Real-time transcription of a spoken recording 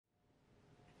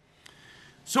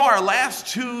So our last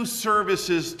two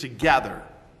services together,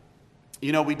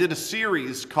 we did a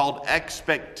series called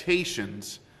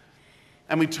Expectations,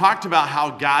 and we talked about how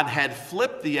God had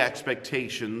flipped the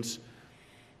expectations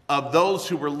of those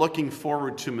who were looking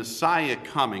forward to Messiah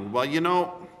coming.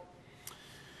 Well,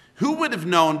 who would have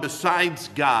known besides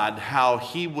God how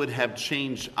he would have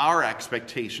changed our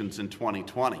expectations in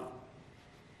 2020?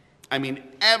 I mean,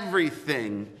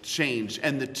 everything changed.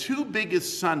 And the two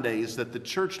biggest Sundays that the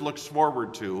church looks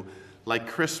forward to, like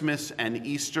Christmas and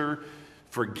Easter,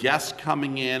 for guests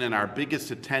coming in and our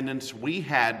biggest attendance, we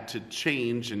had to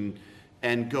change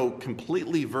and go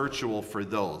completely virtual for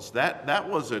those. That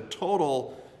was a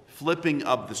total flipping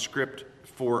of the script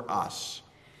for us.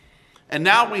 And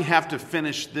now we have to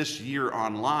finish this year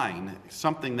online,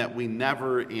 something that we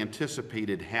never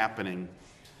anticipated happening.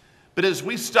 But as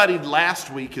we studied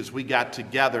last week, as we got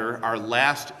together, our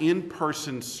last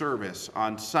in-person service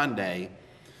on Sunday,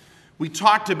 we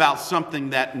talked about something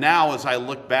that now, as I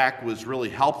look back, was really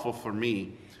helpful for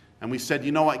me. And we said,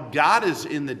 you know what? God is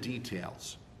in the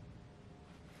details.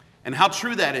 And how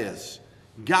true that is.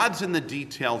 God's in the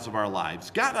details of our lives.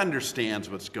 God understands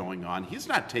what's going on. He's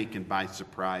not taken by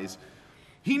surprise.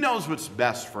 He knows what's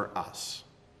best for us.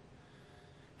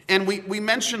 And we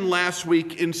mentioned last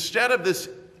week, instead of this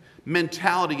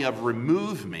mentality of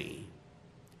remove me,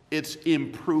 it's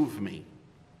improve me.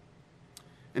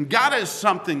 And God is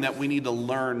something that we need to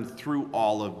learn through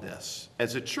all of this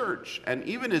as a church and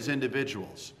even as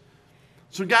individuals.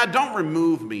 So God, don't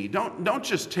remove me. Don't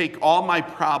just take all my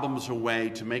problems away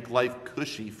to make life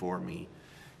cushy for me.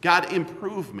 God,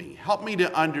 improve me. Help me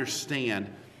to understand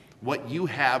what you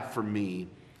have for me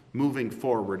moving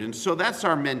forward. And so that's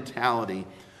our mentality.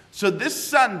 So this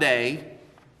Sunday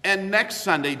and next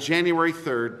Sunday, January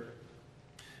 3rd,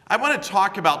 I want to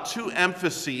talk about two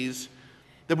emphases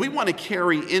that we want to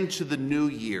carry into the new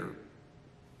year.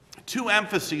 Two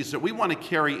emphases that we want to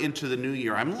carry into the new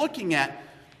year. I'm looking at,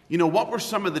 what were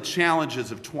some of the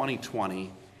challenges of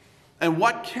 2020, and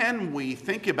what can we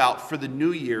think about for the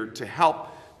new year to help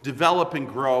develop and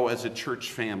grow as a church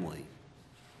family.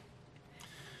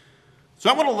 So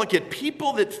I want to look at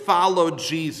people that follow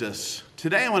Jesus.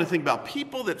 Today I want to think about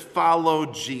people that follow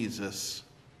Jesus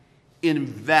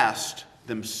invest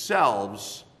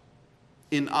themselves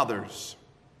in others.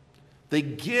 They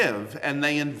give and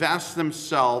they invest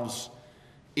themselves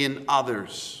in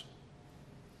others.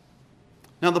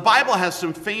 Now the Bible has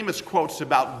some famous quotes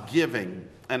about giving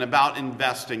and about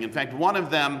investing. In fact, one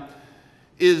of them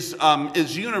is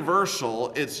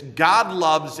universal. It's God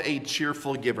loves a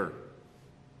cheerful giver.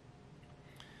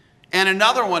 And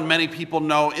another one many people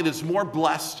know, it is more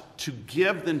blessed to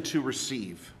give than to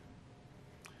receive.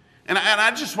 And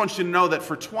I just want you to know that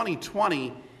for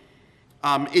 2020,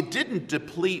 it didn't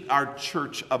deplete our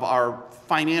church of our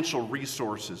financial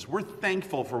resources. We're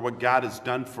thankful for what God has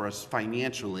done for us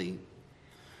financially.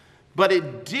 But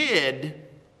it did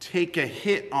take a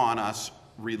hit on us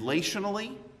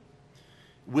relationally,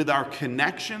 with our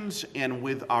connections, and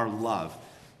with our love.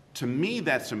 To me,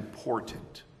 that's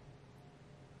important.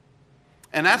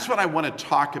 And that's what I want to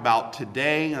talk about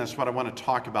today, and that's what I want to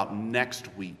talk about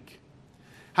next week.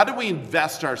 How do we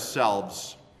invest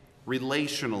ourselves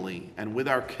relationally and with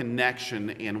our connection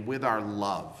and with our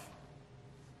love?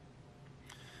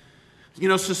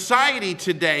 Society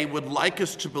today would like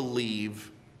us to believe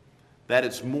that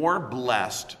it's more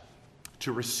blessed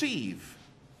to receive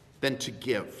than to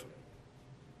give.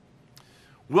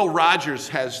 Will Rogers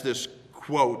has this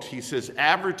quote. He says,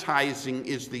 "Advertising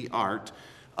is the art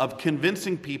of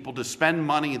convincing people to spend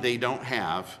money they don't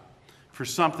have for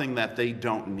something that they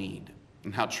don't need."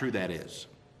 And how true that is.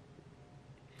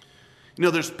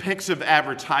 There's pics of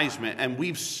advertisement, and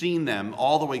we've seen them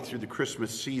all the way through the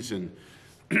Christmas season.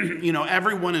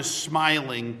 Everyone is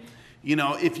smiling.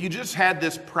 If you just had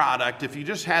this product, if you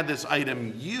just had this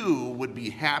item, you would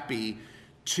be happy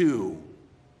too.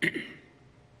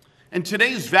 And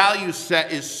today's value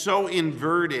set is so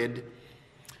inverted,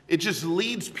 it just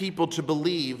leads people to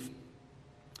believe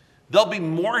they'll be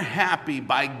more happy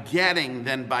by getting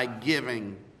than by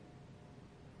giving.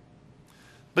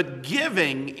 But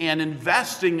giving and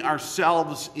investing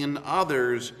ourselves in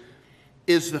others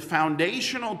is the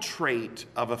foundational trait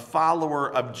of a follower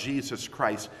of Jesus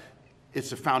Christ.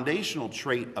 It's a foundational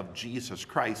trait of Jesus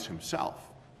Christ himself.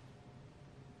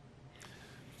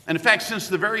 And in fact, since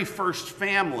the very first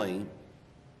family,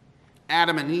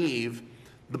 Adam and Eve,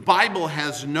 the Bible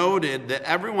has noted that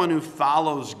everyone who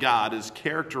follows God is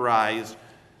characterized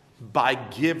by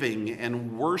giving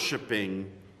and worshiping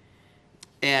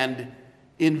and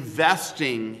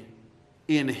investing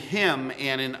in him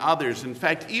and in others. In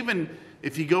fact, even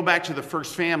if you go back to the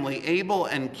first family, Abel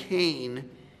and Cain,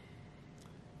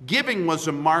 giving was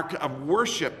a mark of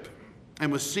worship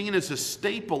and was seen as a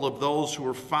staple of those who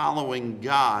were following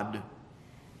God.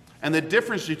 And the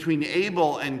difference between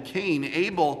Abel and Cain,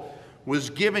 Abel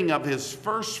was giving of his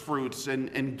first fruits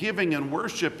and giving in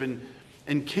worship,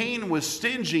 and Cain was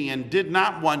stingy and did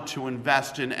not want to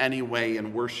invest in any way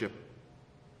in worship.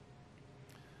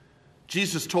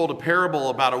 Jesus told a parable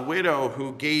about a widow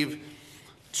who gave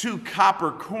 2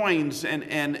 copper coins,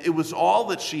 and it was all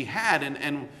that she had.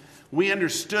 And we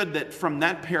understood that from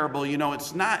that parable,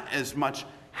 it's not as much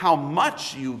how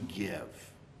much you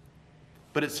give,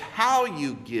 but it's how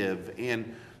you give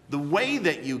and the way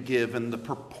that you give and the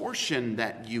proportion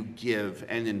that you give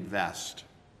and invest.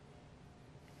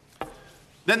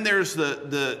 Then there's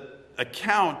the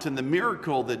account and the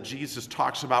miracle that Jesus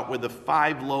talks about with the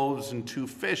 5 loaves and 2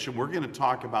 fish, and we're going to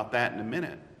talk about that in a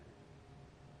minute.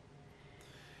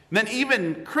 And then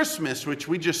even Christmas, which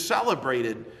we just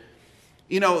celebrated,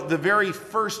 the very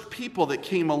first people that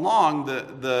came along,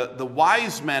 the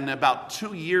wise men, about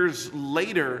 2 years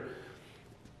later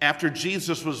after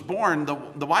Jesus was born,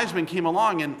 the wise men came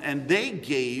along and they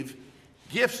gave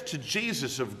gifts to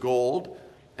Jesus of gold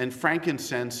and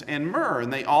frankincense and myrrh,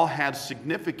 and they all had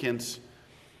significance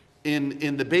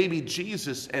in the baby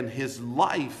Jesus and his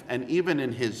life and even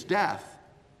in his death.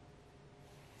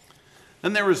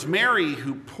 Then there was Mary,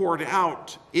 who poured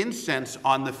out incense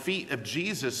on the feet of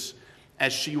Jesus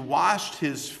as she washed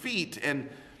his feet, and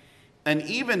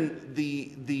even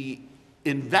the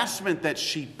investment that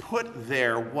she put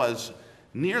there was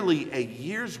nearly a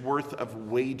year's worth of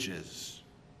wages.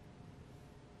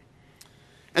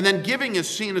 And then giving is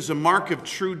seen as a mark of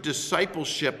true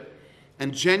discipleship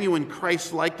and genuine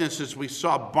Christ-likeness, as we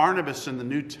saw Barnabas in the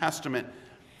New Testament,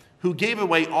 who gave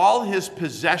away all his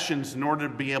possessions in order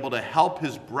to be able to help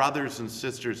his brothers and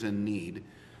sisters in need.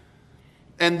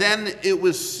 And then it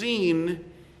was seen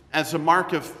as a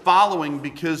mark of following,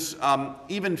 because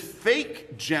even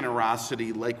fake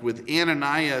generosity, like with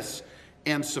Ananias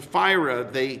and Sapphira,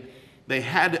 they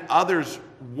had others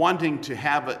wanting to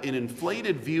have an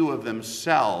inflated view of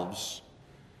themselves,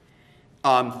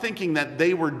 thinking that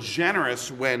they were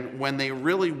generous when they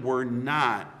really were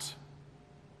not.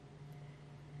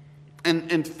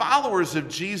 And followers of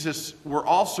Jesus were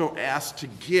also asked to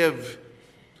give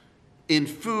in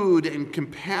food and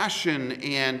compassion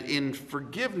and in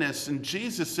forgiveness. And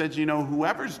Jesus said,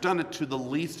 whoever's done it to the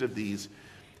least of these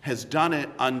has done it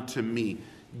unto me.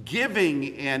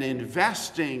 Giving and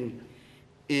investing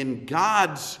in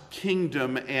God's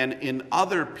kingdom and in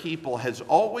other people has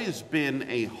always been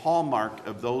a hallmark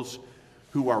of those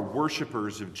who are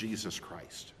worshipers of Jesus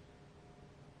Christ.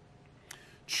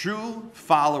 True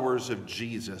followers of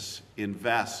Jesus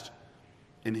invest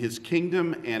in his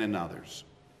kingdom and in others.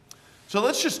 So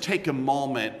let's just take a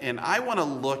moment, and I want to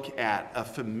look at a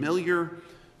familiar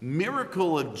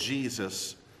miracle of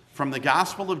Jesus from the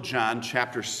Gospel of John,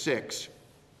 chapter 6.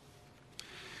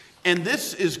 And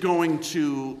this is going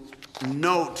to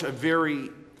note a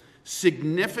very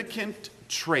significant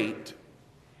trait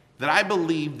that I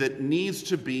believe that needs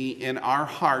to be in our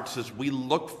hearts as we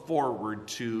look forward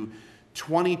to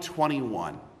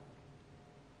 2021.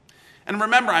 And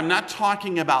remember, I'm not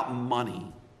talking about money.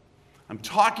 I'm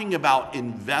talking about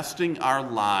investing our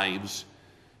lives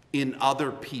in other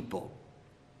people.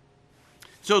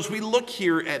 So as we look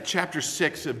here at chapter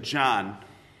 6 of John,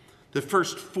 the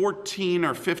first 14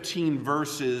 or 15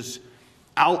 verses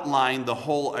outline the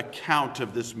whole account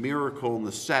of this miracle and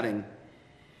the setting.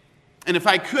 And if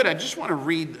I could, I just want to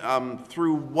read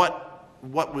through what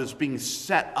was being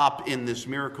set up in this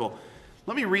miracle.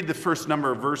 Let me read the first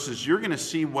number of verses. You're going to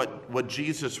see what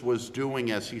Jesus was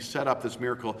doing as he set up this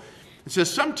miracle. It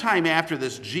says, sometime after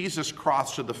this, Jesus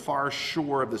crossed to the far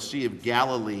shore of the Sea of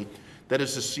Galilee, that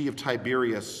is the Sea of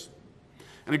Tiberias.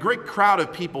 And a great crowd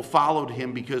of people followed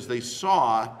him because they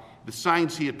saw the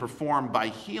signs he had performed by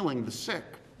healing the sick.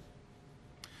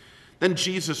 Then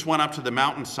Jesus went up to the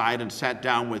mountainside and sat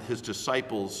down with his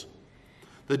disciples.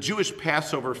 The Jewish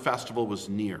Passover festival was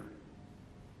near.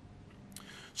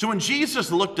 So when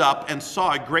Jesus looked up and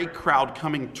saw a great crowd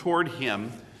coming toward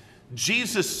him,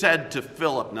 Jesus said to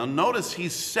Philip, now notice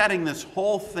he's setting this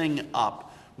whole thing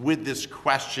up with this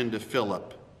question to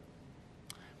Philip.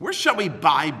 Where shall we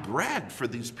buy bread for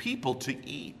these people to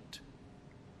eat?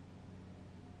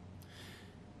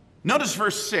 Notice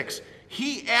verse 6.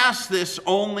 He asked this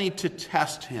only to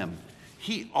test him.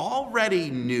 He already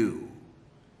knew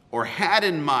or had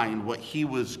in mind what he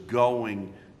was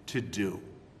going to do.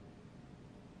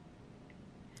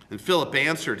 And Philip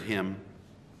answered him,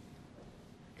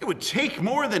 it would take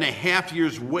more than a half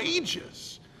year's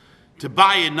wages to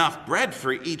buy enough bread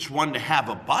for each one to have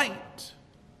a bite.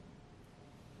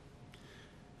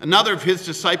 Another of his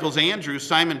disciples, Andrew,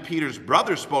 Simon Peter's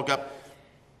brother, spoke up.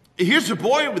 Here's a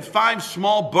boy with 5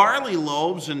 small barley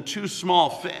loaves and 2 small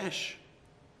fish.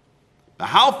 But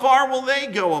how far will they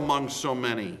go among so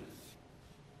many?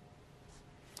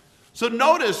 So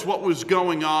notice what was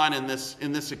going on in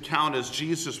this account as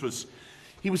Jesus was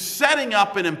setting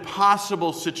up an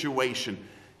impossible situation.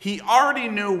 He already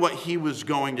knew what he was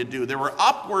going to do. There were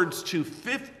upwards to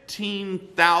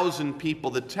 15,000 people.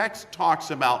 The text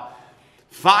talks about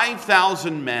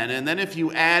 5,000 men, and then if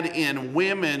you add in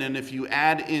women and if you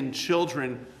add in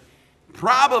children,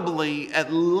 probably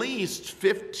at least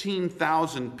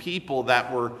 15,000 people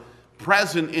that were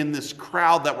present in this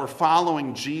crowd that were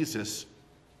following Jesus.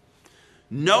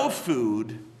 No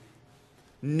food,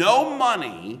 no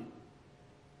money,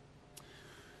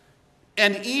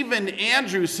 and even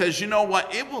Andrew says, you know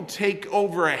what, it will take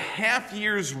over a half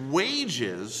year's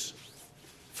wages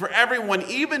for everyone,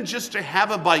 even just to have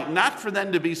a bite, not for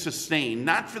them to be sustained,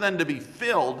 not for them to be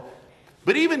filled,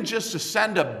 but even just to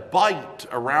send a bite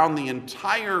around the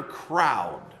entire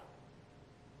crowd.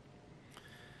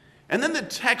 And then the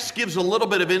text gives a little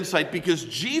bit of insight because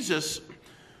Jesus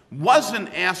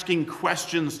wasn't asking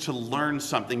questions to learn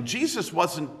something. Jesus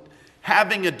wasn't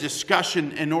having a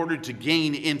discussion in order to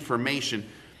gain information.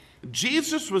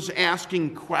 Jesus was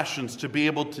asking questions to be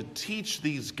able to teach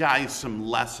these guys some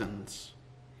lessons.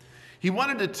 He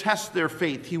wanted to test their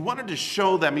faith. He wanted to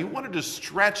show them, he wanted to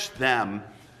stretch them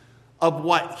of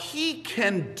what he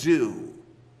can do.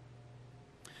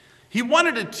 He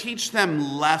wanted to teach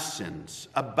them lessons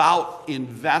about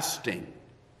investing.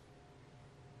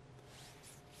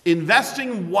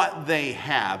 Investing what they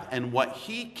have and what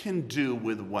he can do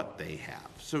with what they have.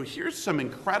 So here's some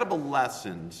incredible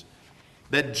lessons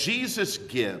that Jesus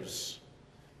gives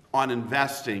on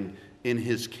investing in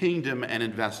his kingdom and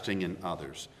investing in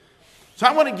others. So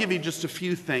I want to give you just a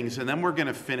few things, and then we're going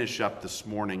to finish up this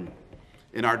morning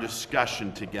in our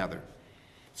discussion together.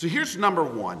 So here's number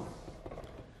 1.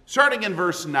 Starting in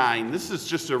verse 9, this is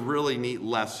just a really neat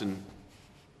lesson.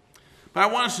 But I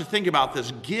want us to think about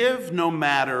this. Give no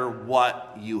matter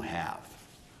what you have.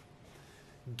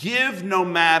 Give no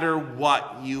matter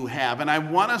what you have. And I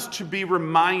want us to be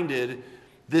reminded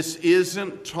this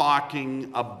isn't talking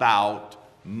about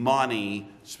money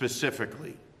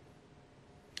specifically.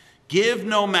 Give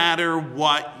no matter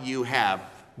what you have.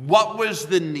 What was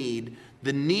the need?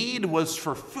 The need was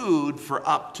for food for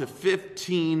up to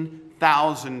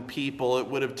 15,000 people. It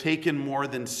would have taken more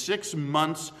than 6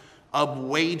 months of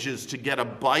wages to get a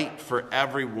bite for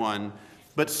everyone,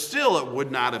 but still it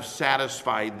would not have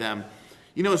satisfied them.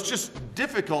 You know, it's just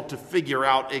difficult to figure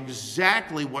out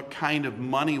exactly what kind of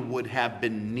money would have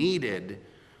been needed.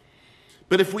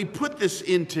 But if we put this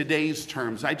in today's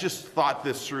terms, I just thought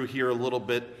this through here a little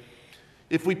bit.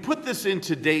 If we put this in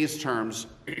today's terms,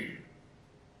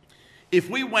 if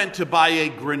we went to buy a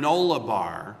granola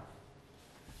bar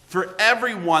for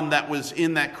everyone that was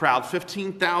in that crowd,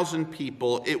 15,000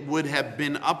 people, it would have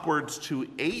been upwards to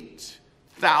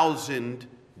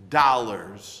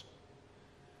 $8,000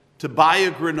 to buy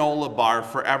a granola bar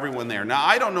for everyone there. Now,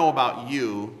 I don't know about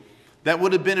you. That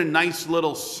would have been a nice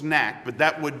little snack, but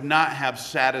that would not have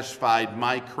satisfied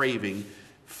my craving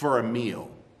for a meal.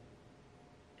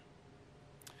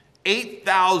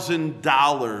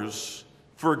 $8,000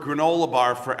 for a granola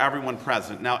bar for everyone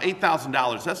present. Now,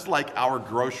 $8,000, that's like our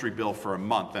grocery bill for a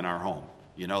month in our home.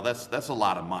 You know, that's a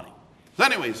lot of money. So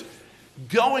anyways,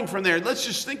 going from there, let's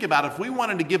just think about if we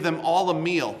wanted to give them all a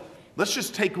meal. Let's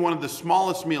just take one of the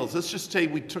smallest meals. Let's just say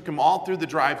we took them all through the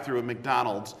drive-thru at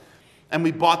McDonald's and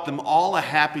we bought them all a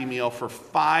Happy Meal for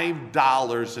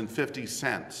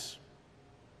 $5.50.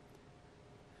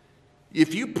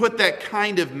 If you put that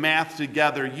kind of math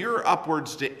together, you're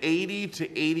upwards to $80,000 to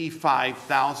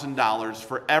 $85,000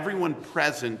 for everyone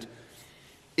present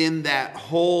in that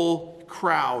whole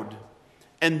crowd.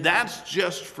 And that's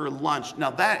just for lunch.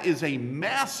 Now that is a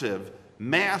massive,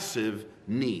 massive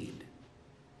need.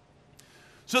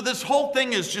 So this whole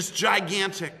thing is just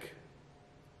gigantic.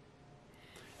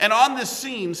 And on this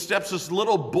scene steps this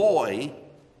little boy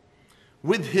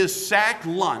with his sack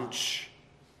lunch.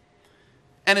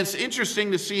 And it's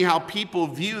interesting to see how people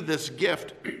view this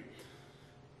gift,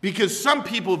 because some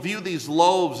people view these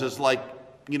loaves as like,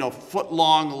 you know,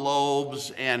 foot-long loaves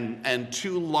and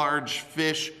 2 large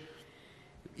fish.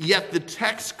 Yet the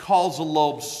text calls a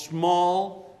loaf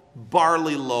small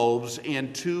barley loaves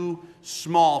and 2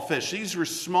 small fish. These were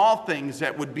small things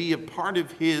that would be a part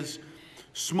of his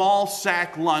small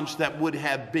sack lunch that would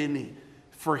have been,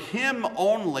 for him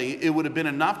only, it would have been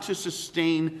enough to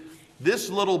sustain this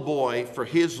little boy for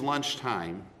his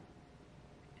lunchtime.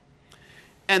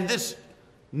 And this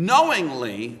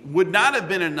knowingly would not have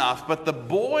been enough, but the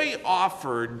boy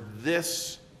offered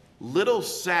this little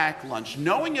sack lunch,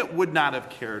 knowing it would not have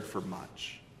cared for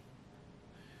much.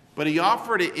 But he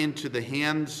offered it into the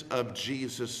hands of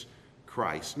Jesus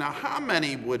Christ. Now, how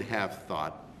many would have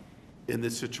thought in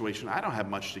this situation, I don't have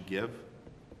much to give?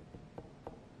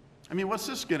 I mean, what's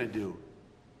this going to do?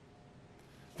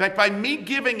 In fact, by me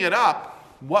giving it up,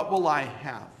 what will I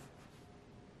have?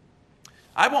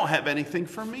 I won't have anything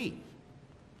for me.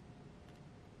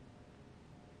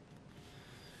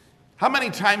 How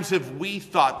many times have we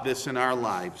thought this in our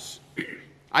lives?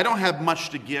 I don't have much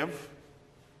to give.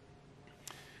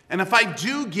 And if I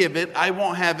do give it, I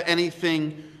won't have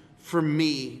anything for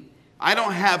me. I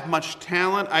don't have much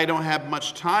talent. I don't have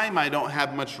much time. I don't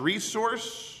have much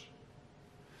resource.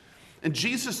 And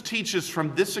Jesus teaches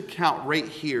from this account right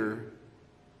here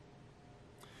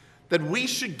that we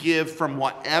should give from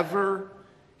whatever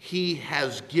he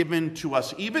has given to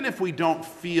us, even if we don't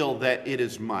feel that it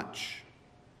is much.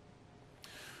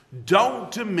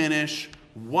 Don't diminish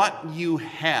what you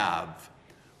have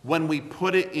when we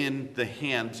put it in the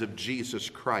hands of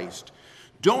Jesus Christ.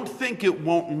 Don't think it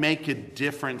won't make a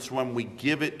difference when we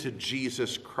give it to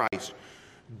Jesus Christ.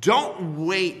 Don't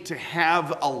wait to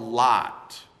have a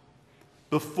lot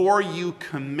before you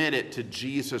commit it to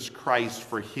Jesus Christ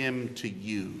for him to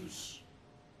use.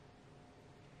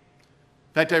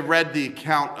 In fact, I read the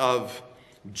account of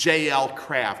J.L.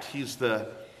 Kraft. He's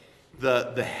the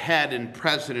head and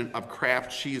president of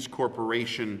Kraft Cheese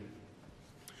Corporation,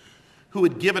 who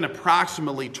had given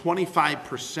approximately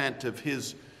 25% of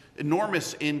his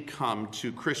enormous income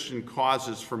to Christian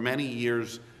causes for many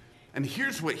years. And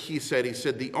here's what he said. He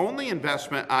said, "The only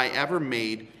investment I ever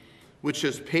made which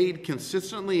has paid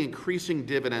consistently increasing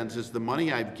dividends is the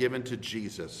money I've given to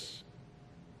Jesus."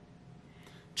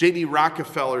 J.D.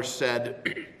 Rockefeller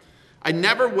said, "I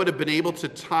never would have been able to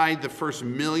tithe the first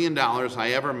 $1 million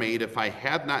I ever made if I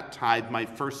had not tithed my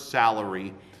first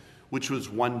salary, which was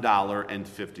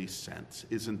 $1.50.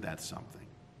 Isn't that something?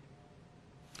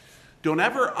 Don't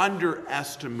ever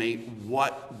underestimate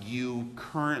what you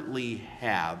currently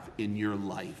have in your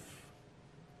life.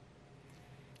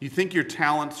 You think your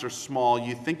talents are small.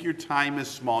 You think your time is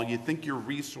small. You think your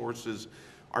resources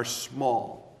are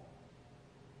small.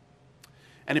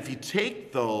 And if you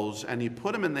take those and you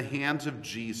put them in the hands of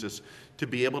Jesus to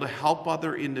be able to help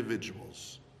other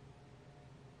individuals,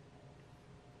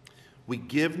 we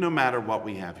give no matter what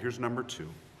we have. Here's number 2.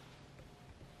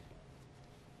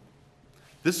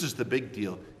 This is the big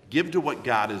deal. Give to what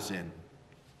God is in.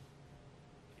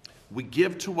 We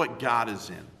give to what God is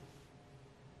in.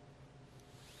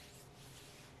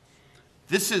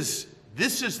 This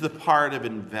is the part of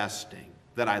investing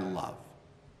that I love.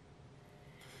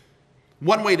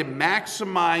 One way to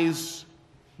maximize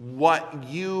what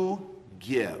you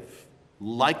give,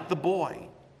 like the boy,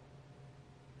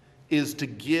 is to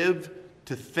give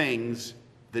to things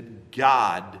that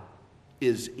God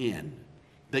is in,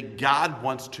 that God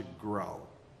wants to grow.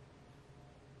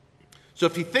 So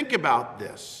if you think about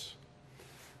this,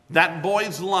 that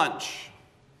boy's lunch,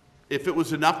 if it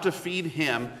was enough to feed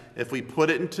him, if we put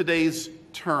it in today's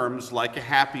terms like a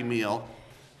Happy Meal,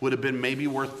 would have been maybe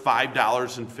worth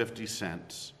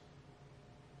 $5.50.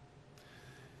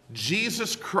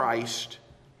 Jesus Christ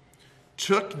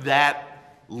took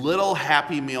that little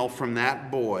Happy Meal from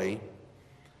that boy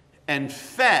and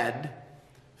fed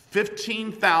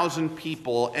 15,000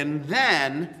 people. And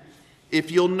then, if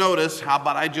you'll notice, how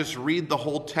about I just read the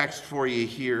whole text for you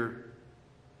here?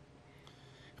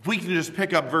 If we can just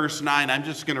pick up verse 9, I'm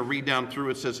just going to read down through.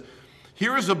 It says,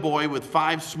 "Here is a boy with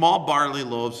 5 small barley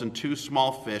loaves and 2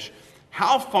 small fish.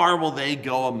 How far will they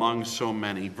go among so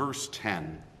many?" Verse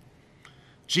 10.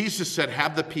 Jesus said,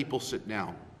 "Have the people sit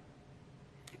down."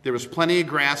 There was plenty of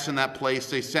grass in that place.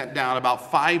 They sat down. About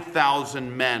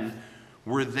 5,000 men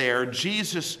were there.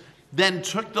 Jesus then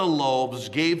took the loaves,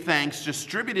 gave thanks,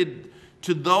 distributed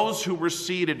to those who were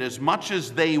seated as much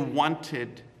as they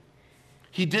wanted.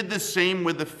 He did the same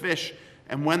with the fish.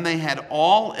 And when they had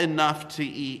all enough to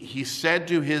eat, he said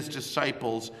to his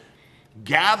disciples,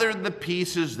 "Gather the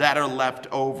pieces that are left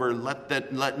over.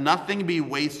 Let nothing be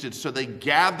wasted." So they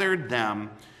gathered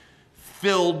them,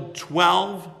 filled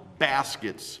 12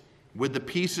 baskets with the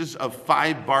pieces of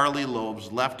 5 barley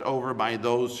loaves left over by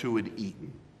those who had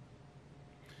eaten.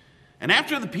 And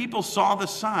after the people saw the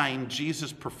sign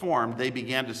Jesus performed, they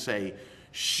began to say,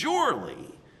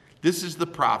 "Surely this is the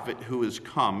prophet who has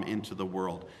come into the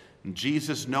world." And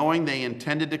Jesus, knowing they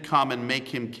intended to come and make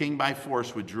him king by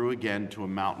force, withdrew again to a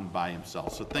mountain by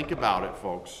himself. So think about it,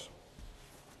 folks.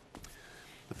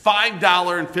 The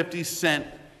 $5.50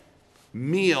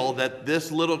 meal that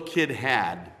this little kid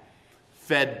had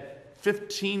fed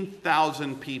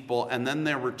 15,000 people, and then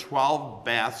there were 12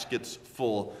 baskets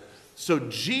full. So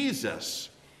Jesus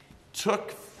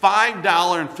took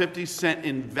 $5.50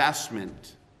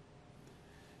 investment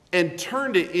and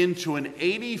turned it into an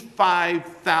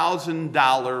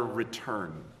 $85,000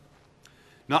 return.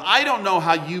 Now, I don't know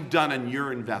how you've done on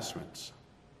your investments,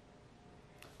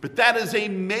 but that is a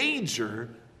major,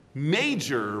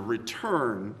 major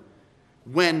return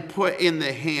when put in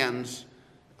the hands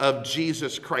of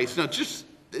Jesus Christ. Now, it's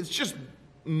just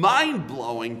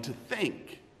mind-blowing to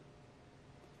think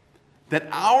that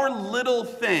our little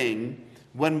thing,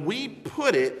 when we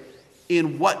put it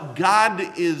in what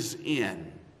God is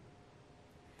in,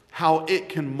 how it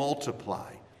can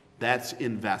multiply. That's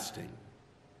investing.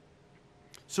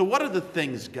 So what are the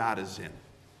things God is in?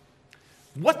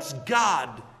 What's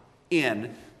God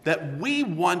in that we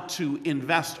want to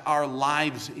invest our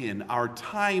lives in, our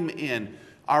time in,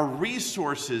 our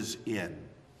resources in?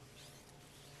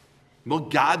 Well,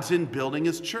 God's in building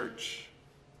his church,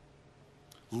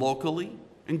 locally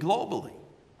and globally.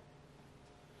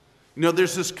 You know,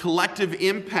 there's this collective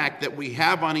impact that we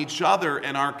have on each other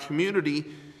and our community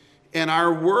and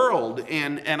our world.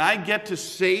 And I get to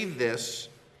say this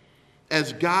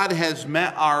as God has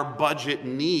met our budget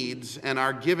needs, and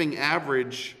our giving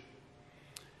average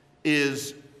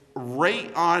is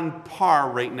right on par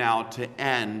right now to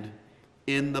end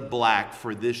in the black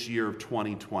for this year of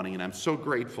 2020. And I'm so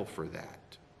grateful for that.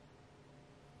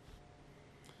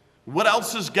 What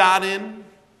else is God in?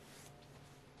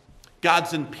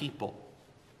 God's in people.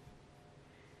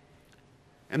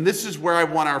 And this is where I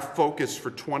want our focus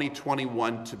for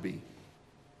 2021 to be.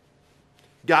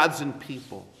 God's in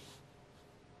people.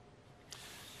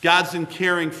 God's in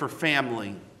caring for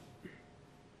family.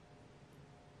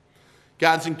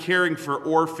 God's in caring for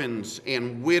orphans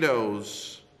and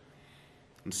widows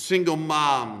and single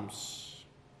moms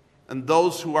and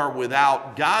those who are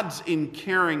without. God's in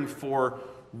caring for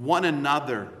one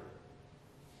another.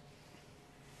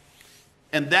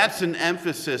 And that's an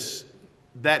emphasis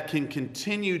that can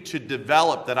continue to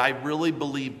develop that I really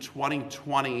believe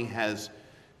 2020 has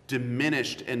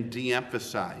diminished and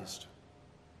de-emphasized.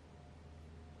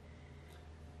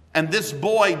 And this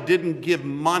boy didn't give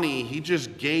money, he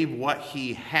just gave what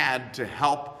he had to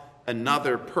help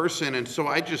another person. And so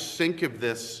I just think of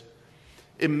this.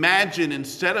 Imagine,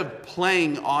 instead of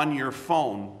playing on your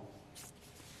phone,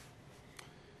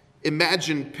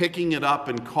 imagine picking it up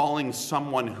and calling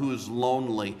someone who's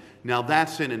lonely. Now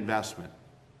that's an investment.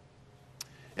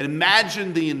 And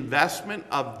imagine the investment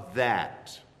of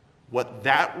that, what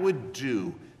that would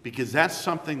do, because that's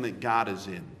something that God is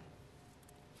in.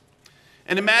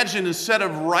 And imagine, instead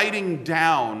of writing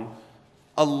down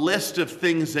a list of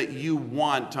things that you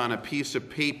want on a piece of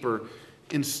paper,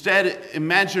 instead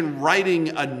imagine writing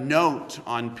a note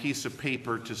on a piece of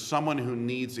paper to someone who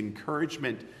needs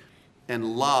encouragement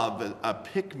and love, a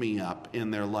pick-me-up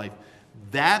in their life.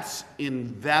 That's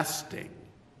investing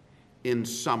in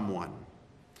someone.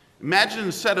 Imagine,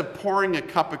 instead of pouring a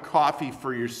cup of coffee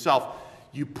for yourself,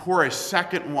 you pour a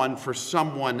second one for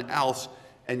someone else,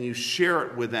 and you share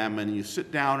it with them, and you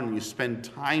sit down and you spend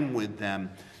time with them,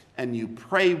 and you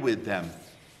pray with them.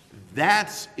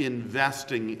 That's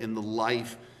investing in the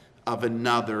life of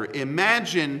another.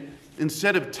 Imagine,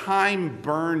 instead of time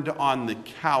burned on the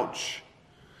couch,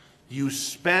 you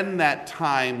spend that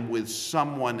time with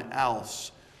someone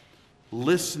else,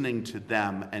 listening to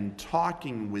them and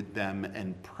talking with them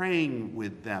and praying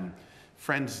with them.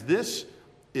 Friends, this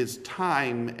is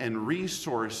time and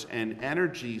resource and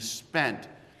energy spent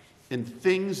in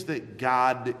things that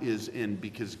God is in,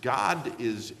 because God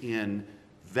is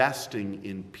investing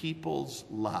in people's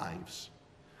lives.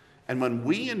 And when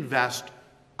we invest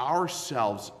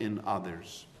ourselves in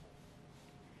others,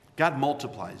 God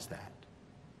multiplies that.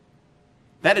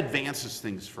 That advances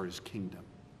things for his kingdom.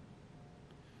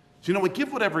 So you know what?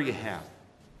 Give whatever you have.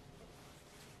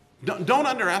 Don't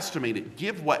underestimate it.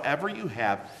 Give whatever you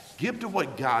have. Give to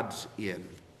what God's in.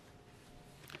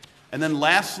 And then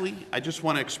lastly, I just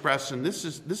want to express, and this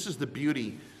is the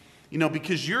beauty, you know,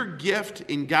 because your gift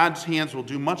in God's hands will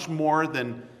do much more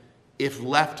than if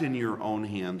left in your own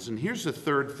hands. And here's the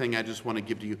third thing I just want to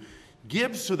give to you.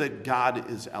 Give so that God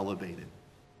is elevated.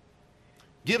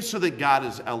 Give so that God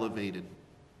is elevated.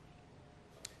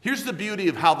 Here's the beauty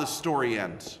of how this story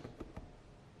ends.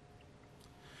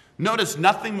 Notice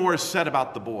nothing more is said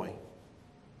about the boy.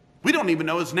 We don't even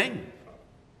know his name.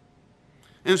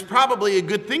 And it's probably a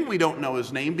good thing we don't know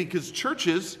his name, because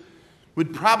churches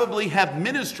would probably have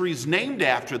ministries named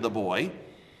after the boy,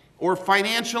 or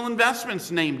financial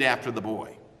investments named after the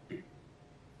boy.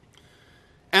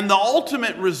 And the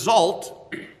ultimate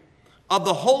result of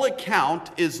the whole account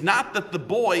is not that the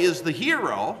boy is the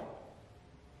hero.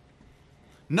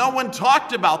 No one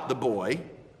talked about the boy.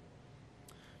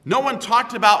 No one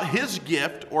talked about his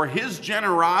gift or his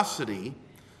generosity.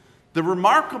 The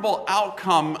remarkable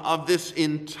outcome of this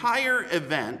entire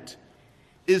event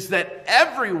is that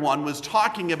everyone was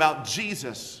talking about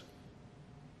Jesus.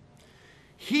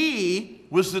 He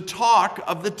was the talk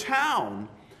of the town.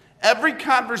 Every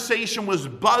conversation was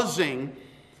buzzing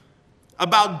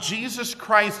about Jesus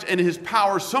Christ and his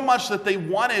power, so much that they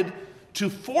wanted to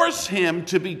force him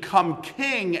to become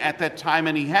king at that time,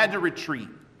 and he had to retreat.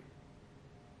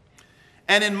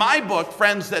 And in my book,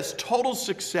 friends, that's total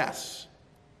success.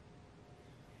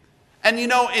 And you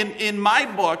know, in my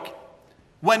book,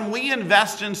 when we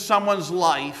invest in someone's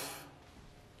life,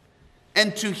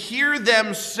 and to hear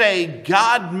them say,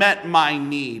 God met my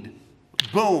need,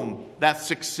 boom, that's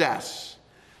success.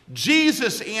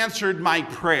 Jesus answered my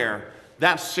prayer,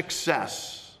 that's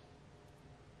success.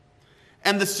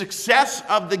 And the success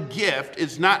of the gift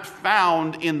is not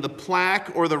found in the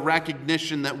plaque or the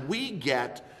recognition that we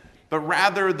get, but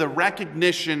rather the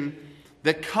recognition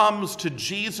that comes to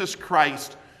Jesus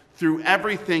Christ through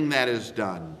everything that is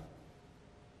done.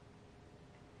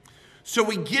 So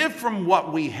we give from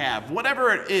what we have,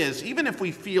 whatever it is, even if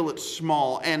we feel it's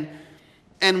small,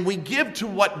 and we give to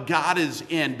what God is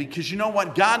in, because you know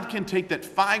what? God can take that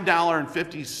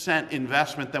 $5.50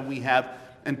 investment that we have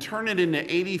and turn it into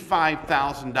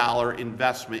 $85,000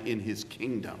 investment in his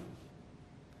kingdom,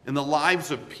 in the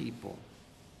lives of people.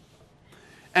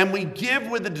 And we give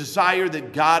with a desire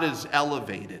that God is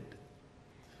elevated,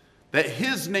 that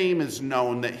his name is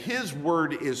known, that his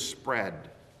word is spread.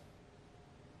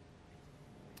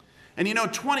 And you know,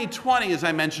 2020, as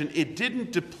I mentioned, it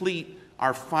didn't deplete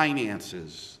our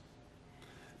finances,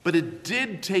 but it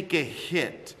did take a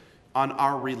hit on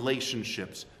our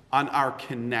relationships, on our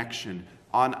connection,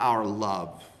 on our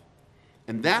love.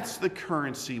 And that's the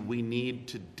currency we need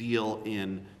to deal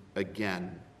in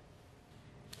again.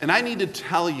 And I need to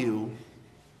tell you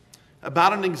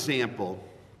about an example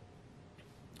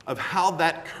of how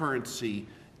that currency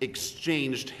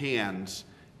exchanged hands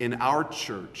in our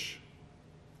church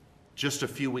just a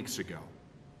few weeks ago.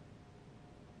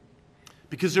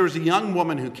 Because there was a young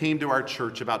woman who came to our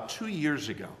church about 2 years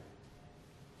ago.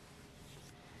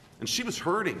 And she was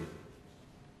hurting.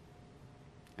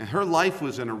 And her life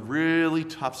was in a really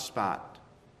tough spot.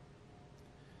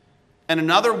 And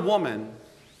another woman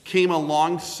came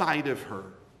alongside of her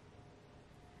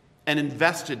and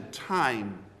invested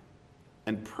time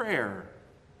and prayer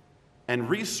and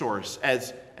resource.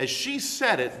 As she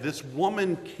said it, this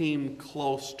woman came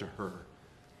close to her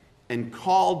and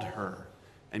called her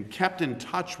and kept in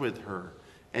touch with her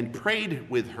and prayed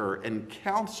with her and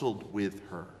counseled with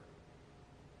her.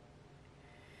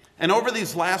 And over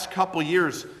these last couple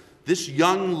years, this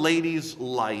young lady's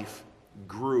life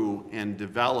grew and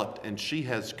developed, and she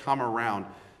has come around,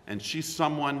 and she's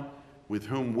someone with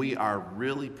whom we are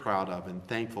really proud of and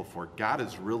thankful for. God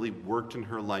has really worked in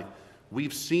her life.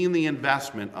 We've seen the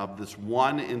investment of this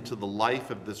one into the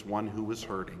life of this one who was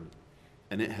hurting,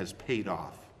 and it has paid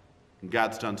off. And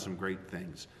God's done some great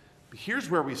things. But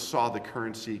here's where we saw the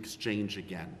currency exchange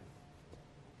again.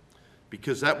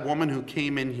 Because that woman who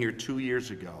came in here 2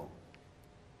 years ago,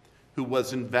 who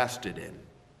was invested in,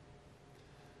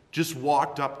 just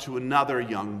walked up to another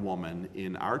young woman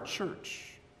in our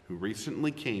church who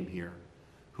recently came here,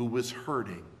 who was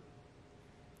hurting,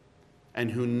 and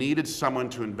who needed someone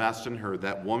to invest in her.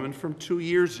 That woman from 2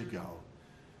 years ago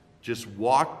just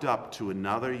walked up to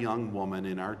another young woman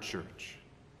in our church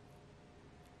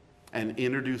and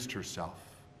introduced herself.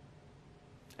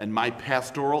 And my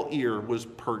pastoral ear was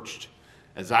perched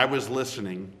as I was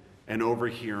listening and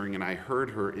overhearing, and I heard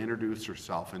her introduce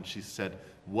herself, and she said,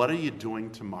 "What are you doing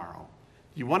tomorrow?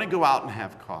 You want to go out and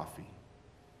have coffee?"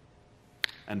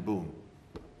 And boom,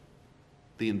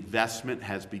 the investment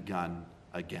has begun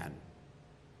again.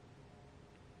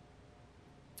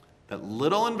 That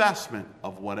little investment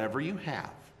of whatever you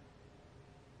have,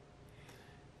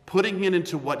 putting it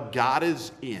into what God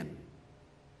is in,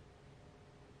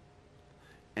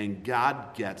 and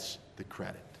God gets the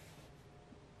credit.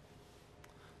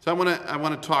 So I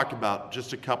want to talk about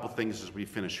just a couple things as we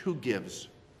finish. Who gives?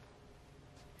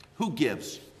 Who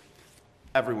gives?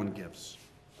 Everyone gives.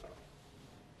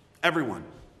 Everyone.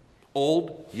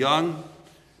 Old, young,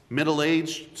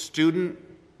 middle-aged, student,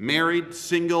 married,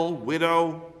 single,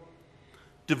 widow,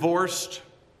 divorced,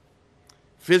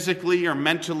 physically or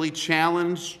mentally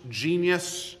challenged,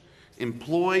 genius,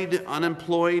 employed,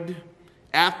 unemployed,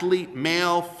 athlete,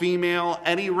 male, female,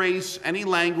 any race, any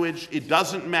language, it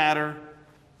doesn't matter.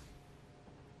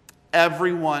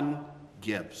 Everyone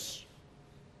gives.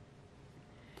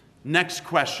 Next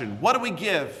question, what do we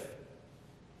give?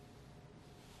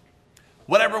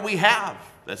 Whatever we have,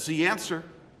 that's the answer.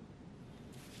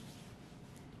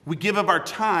 We give of our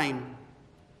time.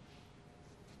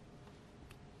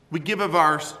 We give of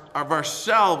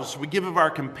ourselves. We give of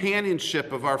our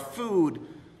companionship, of our food.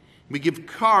 We give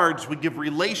cards. We give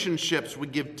relationships. We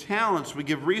give talents. We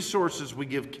give resources. We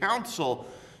give counsel.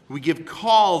 We give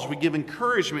calls. We give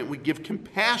encouragement. We give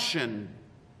compassion.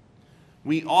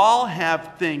 We all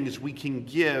have things we can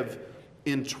give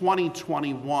in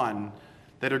 2021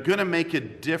 that are going to make a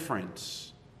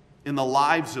difference in the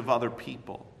lives of other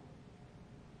people.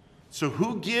 So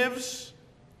who gives?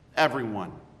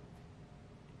 Everyone.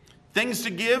 Things to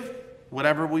give?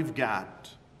 Whatever we've got.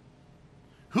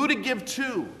 Who to give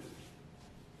to?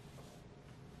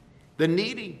 The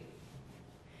needy,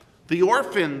 the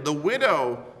orphan, the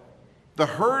widow, the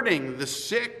hurting, the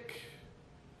sick,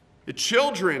 the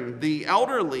children, the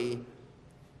elderly,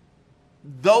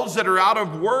 those that are out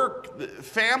of work, the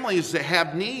families that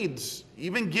have needs.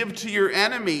 Even give to your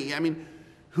enemy. I mean,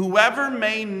 whoever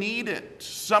may need it,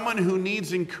 someone who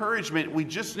needs encouragement, we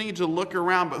just need to look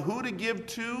around. But who to give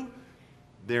to?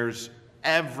 There's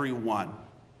everyone.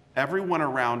 Everyone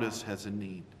around us has a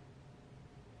need.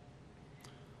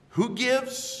 Who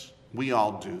gives? We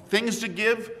all do. Things to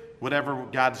give? Whatever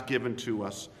God's given to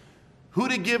us. Who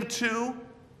to give to?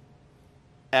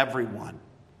 Everyone.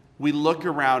 We look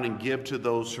around and give to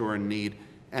those who are in need.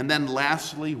 And then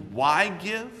lastly, why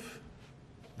give?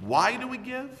 Why do we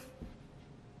give?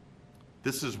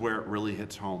 This is where it really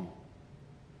hits home.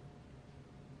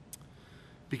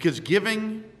 Because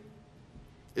giving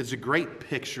is a great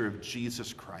picture of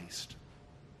Jesus Christ.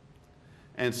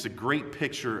 And it's a great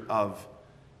picture of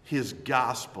his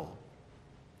gospel,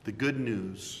 the good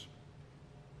news.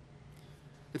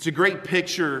 It's a great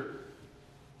picture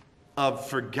of,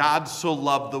 for God so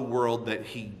loved the world that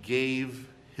he gave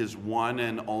his one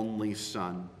and only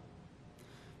Son,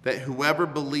 that whoever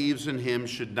believes in him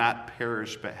should not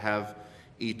perish but have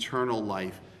eternal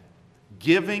life.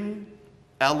 Giving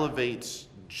elevates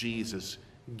Jesus.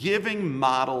 Giving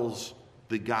models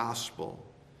the gospel.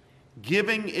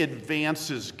 Giving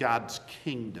advances God's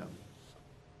kingdom.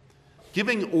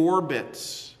 Giving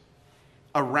orbits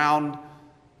around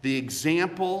the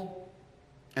example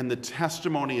and the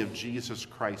testimony of Jesus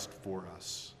Christ for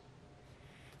us.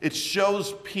 It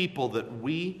shows people that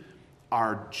we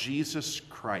are Jesus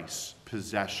Christ's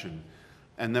possession,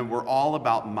 and then we're all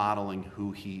about modeling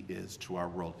who he is to our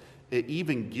world. It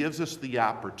even gives us the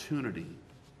opportunity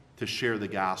to share the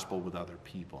gospel with other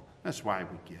people. That's why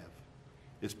we give.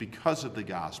 It's because of the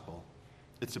gospel.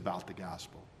 It's about the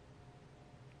gospel.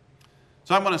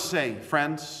 So I want to say,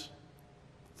 friends,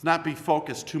 let's not be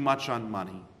focused too much on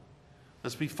money.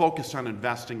 Let's be focused on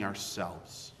investing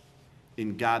ourselves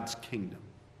in God's kingdom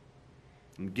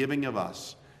and giving of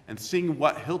us and seeing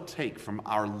what he'll take from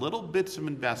our little bits of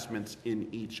investments in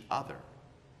each other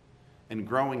and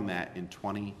growing that in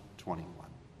 2021.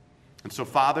 And so,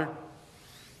 Father,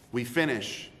 we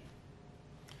finish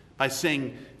by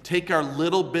saying, take our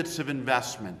little bits of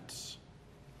investments,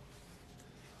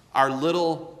 our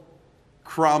little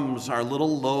crumbs, our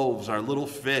little loaves, our little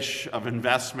fish of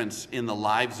investments in the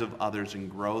lives of others and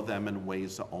grow them in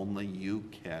ways that only you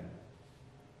can.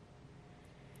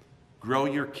 Grow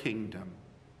your kingdom.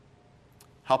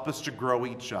 Help us to grow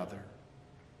each other.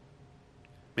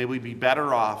 May we be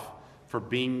better off for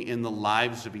being in the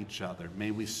lives of each other.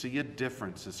 May we see a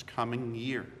difference this coming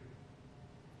year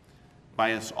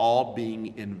by us all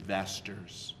being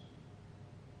investors.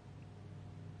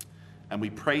 And we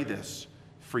pray this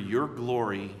for your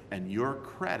glory and your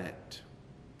credit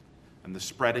and the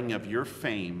spreading of your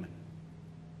fame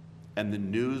and the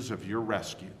news of your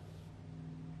rescue.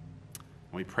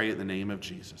 And we pray in the name of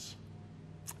Jesus.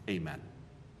 Amen.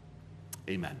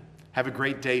 Amen. Have a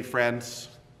great day, friends.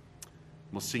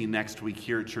 We'll see you next week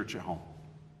here at Church at Home.